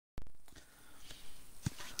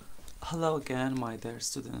Hello again, my dear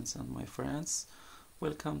students and my friends.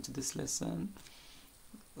 Welcome to this lesson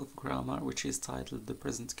of grammar, which is titled the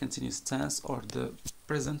present continuous tense or the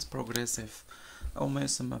present progressive, أو ما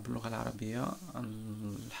يسمى باللغة العربية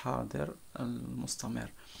الحاضر المستمر.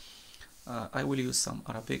 I will use some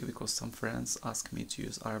Arabic because some friends ask me to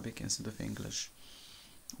use Arabic instead of English,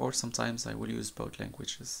 or sometimes I will use both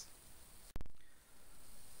languages.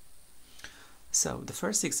 So the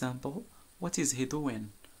first example, what is he doing?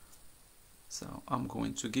 So I'm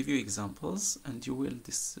going to give you examples and you will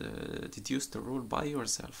deduce the rule by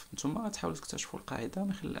yourself. نتوما تحاولوا تكتشفوا القاعدة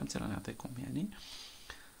من خلال الأمثلة اللي نعطيكم يعني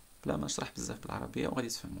بلا ما نشرح بزاف بالعربية وغادي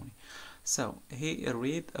تفهموني. So he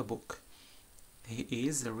read a book. He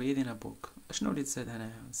is reading a book. شنو اللي تزاد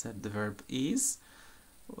هنا؟ تزاد the verb is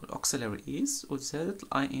auxiliary is وتزادت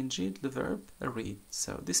ing the verb read.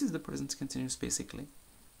 So this is the present continuous basically.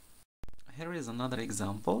 Here is another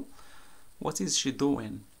example. What is she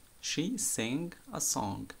doing? She sang a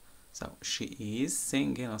song. So she is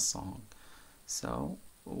singing a song. So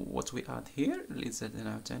what we add here is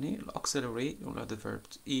the auxiliary or the verb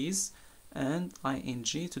is and ing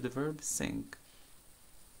to the verb sing.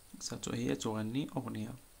 So هي تغني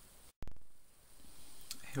أغنية.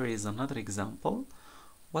 Here is another example.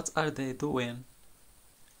 What are they doing?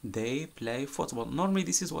 They play football. Normally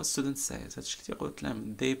this is what students say.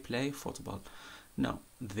 They play football. No,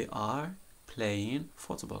 they are playing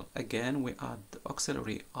football. Again, we add the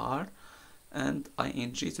auxiliary are and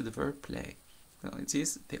ing to the verb play. So it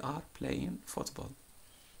is they are playing football.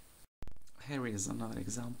 Here is another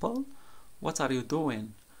example. What are you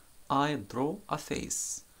doing? I draw a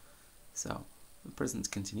face. So the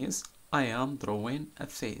present continuous. I am drawing a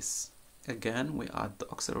face. Again, we add the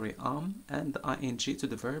auxiliary am and the ing to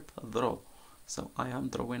the verb draw. So I am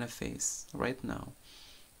drawing a face right now.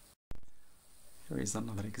 Here is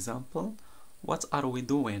another example. What are we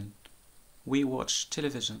doing? We watch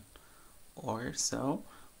television. Or so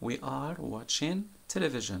we are watching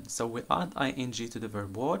television. So we add ing to the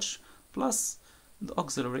verb watch plus the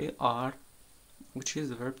auxiliary are, which is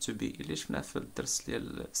the verb to be. اللي شفنا في الدرس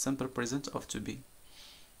ديال simple present of to be.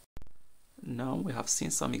 Now we have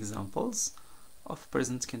seen some examples of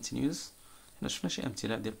present continuous. حنا شفنا شي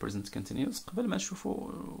أمثلة ديال present continuous قبل ما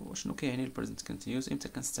نشوفوا شنو كيعني ال present continuous إمتى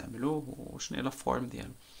كنستعملوه وشنو هي الفورم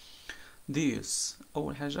ديالو. The use.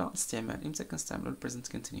 أول حاجة استعمال. إمتى كنستعملو ال present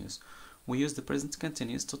continuous. We use the present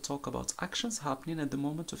continuous to talk about actions happening at the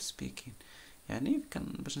moment of speaking. يعني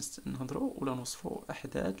باش نهضروا ولا نوصفوا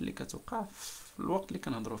أحداث اللي كتوقع في الوقت اللي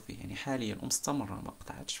كنهضروا فيه يعني حاليا ومستمرة ما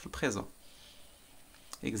قطعتش في البريزون.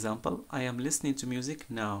 Example, I am listening to music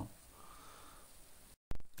now.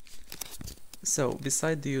 So,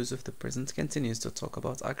 beside the use of the present continuous to talk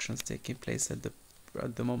about actions taking place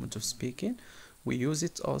at the moment of speaking, we use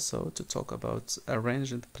it also to talk about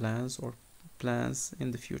arranged plans or plans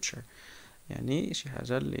in the future. يعني شي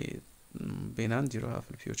حاجة اللي بينا نديروها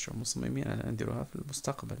في الفيوتشر مصممين على نديروها في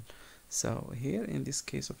المستقبل. So here in this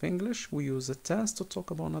case of English we use a tense to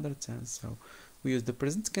talk about another tense. So we use the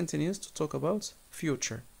present continuous to talk about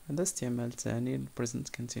future. هذا استعمال ثاني ل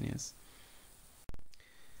present continuous.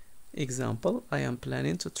 Example, I am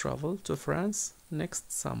planning to travel to France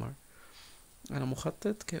next summer. أنا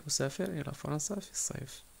مخطط كي أسافر إلى فرنسا في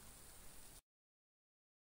الصيف.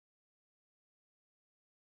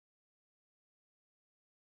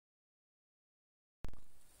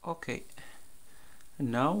 Okay,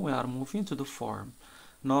 now we are moving to the form.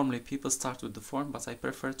 Normally people start with the form but I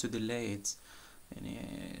prefer to delay it.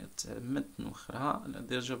 يعني تعمدت نوخرها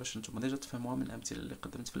لدرجة باش نتوما ديجا تفهموها من الأمثلة اللي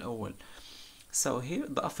قدمت في الأول. So here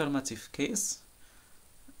the affirmative case.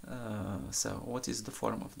 So what is the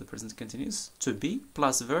form of the present continuous? To be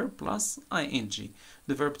plus verb plus ing.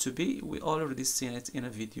 The verb to be we already seen it in a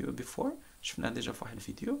video before. شفنا ديجا في واحد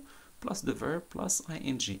الفيديو. Plus the verb plus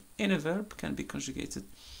ing. Any verb can be conjugated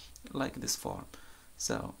like this form.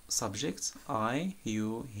 So subject I,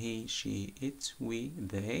 you, he, she, it, we,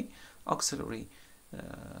 they. Auxiliary.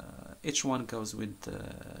 Each one goes with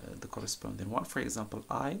the corresponding one. For example,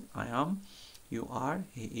 I am, you are,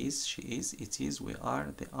 he is, she is, it is, we are,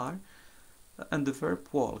 they are, and the verb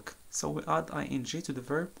walk. So we add ing to the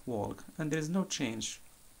verb walk, and there is no change.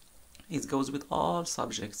 It goes with all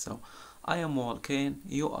subjects. So I am walking,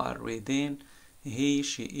 you are reading, he,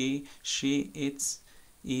 she, it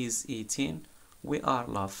is eating, we are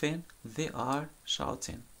laughing, they are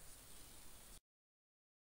shouting.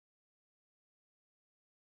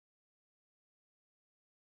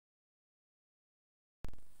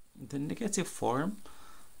 The negative form,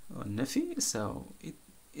 nafi, so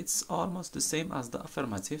it's almost the same as the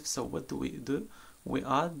affirmative. So what do? We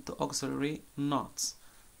add the auxiliary not.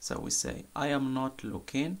 So we say I am not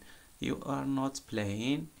looking, you are not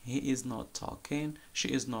playing, he is not talking, she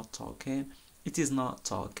is not talking, it is not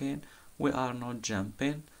talking, we are not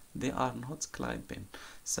jumping, they are not climbing.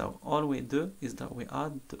 So all we do is that we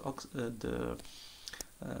add the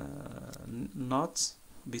not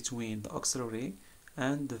between the auxiliary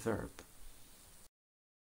and the verb.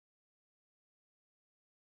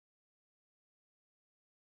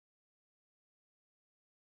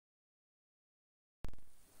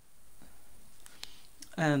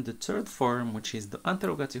 And the third form, which is the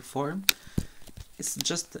interrogative form, it's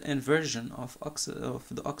just the inversion of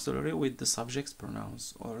the auxiliary with the subject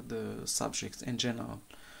pronouns or the subject in general.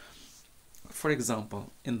 For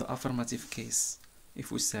example, in the affirmative case,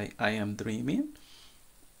 if we say I am dreaming,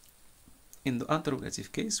 in the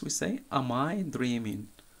interrogative case we say am I dreaming,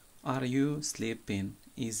 are you sleeping,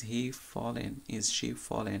 is he falling, is she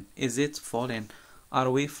falling, is it falling,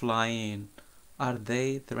 are we flying, are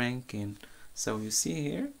they drinking. So you see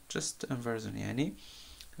here just inversion، يعني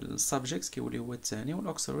السبجكت كيولي هو الثاني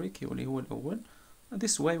والauxiliary كيولي هو الأول.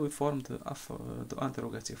 This way we form the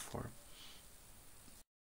interrogative form.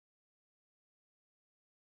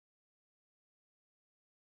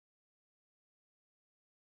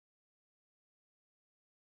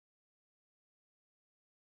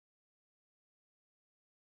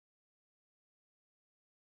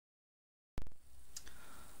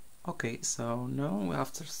 Okay, so now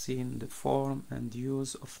after seeing the form and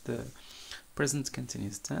use of the present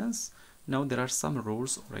continuous tense, now there are some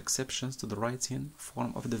rules or exceptions to the writing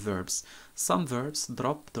form of the verbs. Some verbs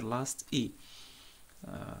drop the last E.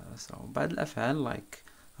 So بعض الأفعال like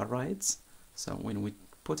write, so when we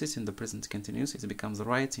put it in the present continuous it becomes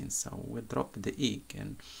writing, so we drop the E.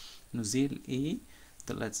 Can نزيل E,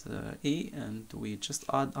 the letter E, and we just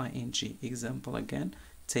add ing. Example again,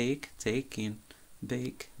 take, taking,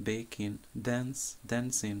 bake, baking, dance,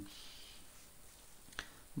 dancing.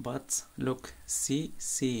 But look, see,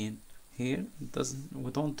 seeing. Here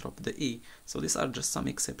we don't drop the E. So these are just some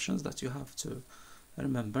exceptions that you have to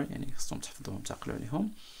remember، يعني خصكم تحفظوهم تعقلوا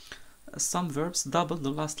عليهم. Some verbs double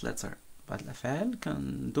the last letter. بعض الأفعال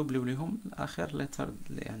كندوبليو ليهم آخر letter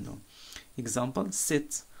اللي عندهم. Example,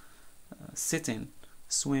 sit, sitting,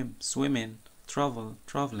 swim, swimming, travel,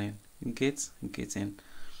 traveling, get, getting.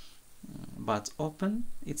 But open,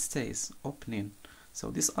 it stays, opening. So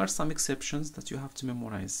these are some exceptions that you have to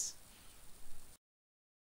memorize.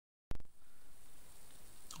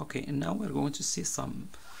 Okay, and now we're going to see some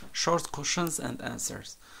short questions and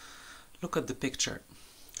answers. Look at the picture.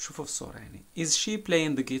 شوفوا الصورة يعني. Is she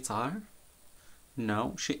playing the guitar?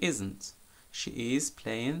 No, she isn't. She is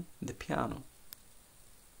playing the piano.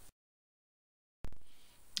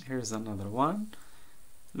 Here's another one.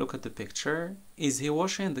 Look at the picture. Is he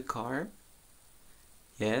washing the car?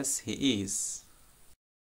 Yes, he is.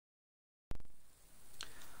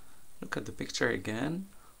 Look at the picture again.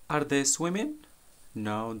 Are they swimming?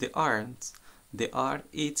 No, they aren't. They are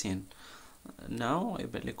eating. Now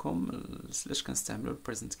يبان لكم ليش كنستعملوا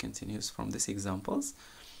present continuous from these examples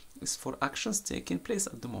is for actions taking place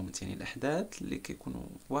at the moment، يعني الأحداث اللي كيكونوا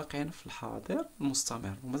واقعين في الحاضر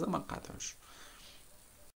المستمر ومازال ما انقطعوش.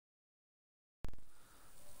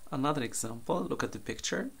 Another example, look at the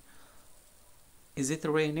picture. Is it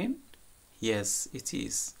raining? Yes, it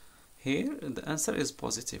is. Here the answer is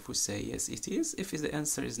positive, we say yes it is. If the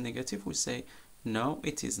answer is negative, we say no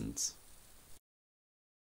it isn't.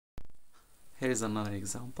 Here is another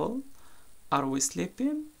example. Are we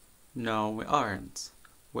sleeping? No, we aren't.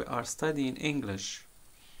 We are studying English.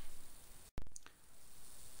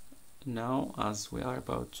 Now, as we are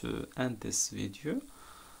about to end this video,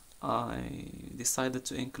 I decided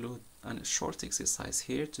to include a short exercise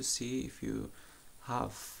here to see if you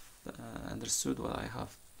have understood what I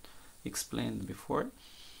have explained before.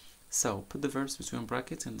 So, put the verbs between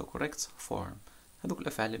brackets in the correct form. هذوك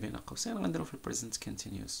الأفعال اللي بين قوسين غنديرو في present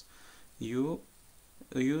continuous. You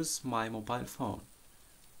use my mobile phone.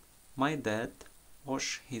 My dad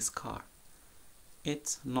wash his car.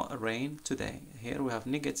 It not rain today. Here we have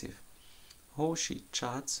negative. Who she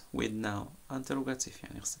chats with now. Interrogative،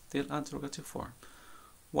 يعني خصك دير interrogative form.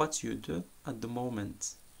 What you do at the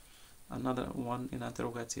moment. Another one in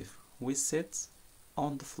interrogative. We sit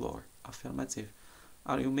on the floor. Affirmative.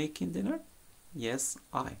 Are you making dinner? Yes,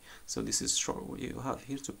 I. So this is short. You have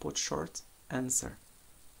here to put short answer.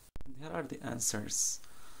 And here are the answers.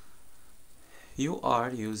 You are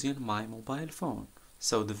using my mobile phone.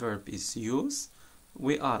 So the verb is use.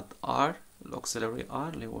 We add are, الauxiliary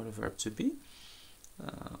are اللي هو verb to be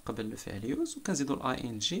قبل الفعل use، وكنزيدو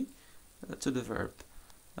ing to the verb.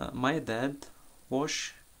 My dad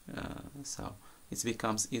wash, so it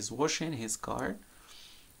becomes is washing his car.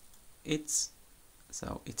 It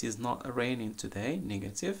So it is not raining today.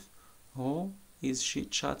 Negative. Who is she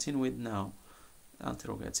chatting with now?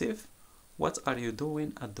 Interrogative. What are you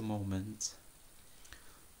doing at the moment?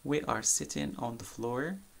 We are sitting on the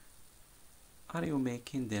floor. Are you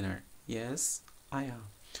making dinner? Yes, I am.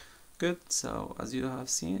 Good. So as you have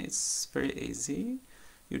seen, it's very easy.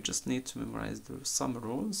 You just need to memorize some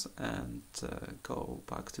rules and go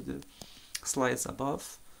back to the slides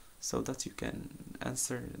above so that you can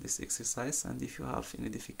answer this exercise. And if you have any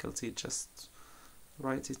difficulty, just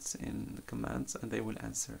write it in the comments and they will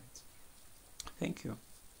answer it. Thank you.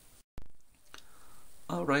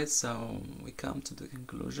 Alright, so we come to the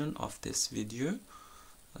conclusion of this video.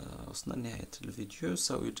 وصلنا لنهاية الفيديو.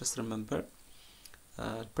 So you just remember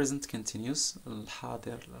present continuous,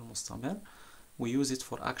 الحاضر المستمر. We use it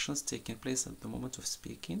for actions taking place at the moment of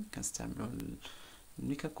speaking. كنستعملوه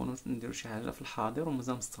ملي كنكونو نديرو شي حاجة في الحاضر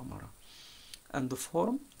ومازال مستمرة. And the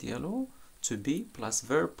form ديالو to be plus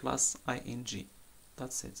verb plus ing.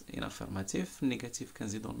 That's it. In affirmative, negative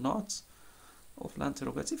كنزيدو not. وفي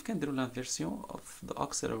الانتروغاتيف كنديرو l'inversion of the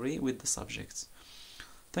auxiliary with the subject.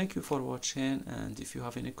 Thank you for watching, and if you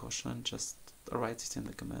have any question, just write it in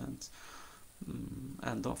the comments.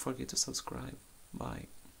 And don't forget to subscribe. Bye.